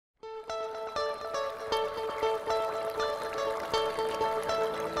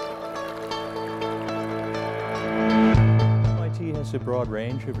There's a broad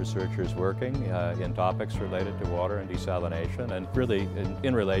range of researchers working in topics related to water and desalination, and really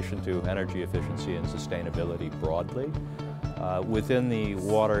in relation to energy efficiency and sustainability broadly. Within the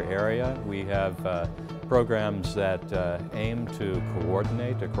water area, we have programs that aim to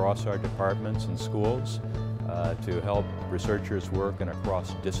coordinate across our departments and schools to help researchers work in a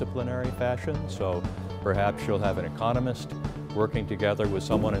cross-disciplinary fashion. So perhaps you'll have an economist working together with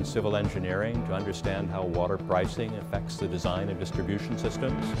someone in civil engineering to understand how water pricing affects the design of distribution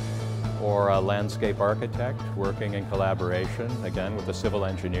systems, or a landscape architect working in collaboration, again with a civil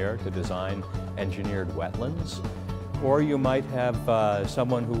engineer, to design engineered wetlands. Or you might have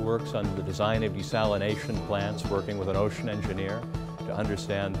someone who works on the design of desalination plants working with an ocean engineer to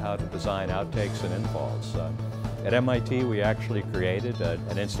understand how to design outtakes and infalls. At MIT, we actually created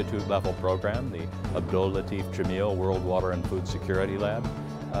an institute-level program, the Abdul Latif Jamil World Water and Food Security Lab,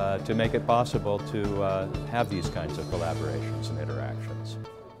 to make it possible to have these kinds of collaborations and interactions.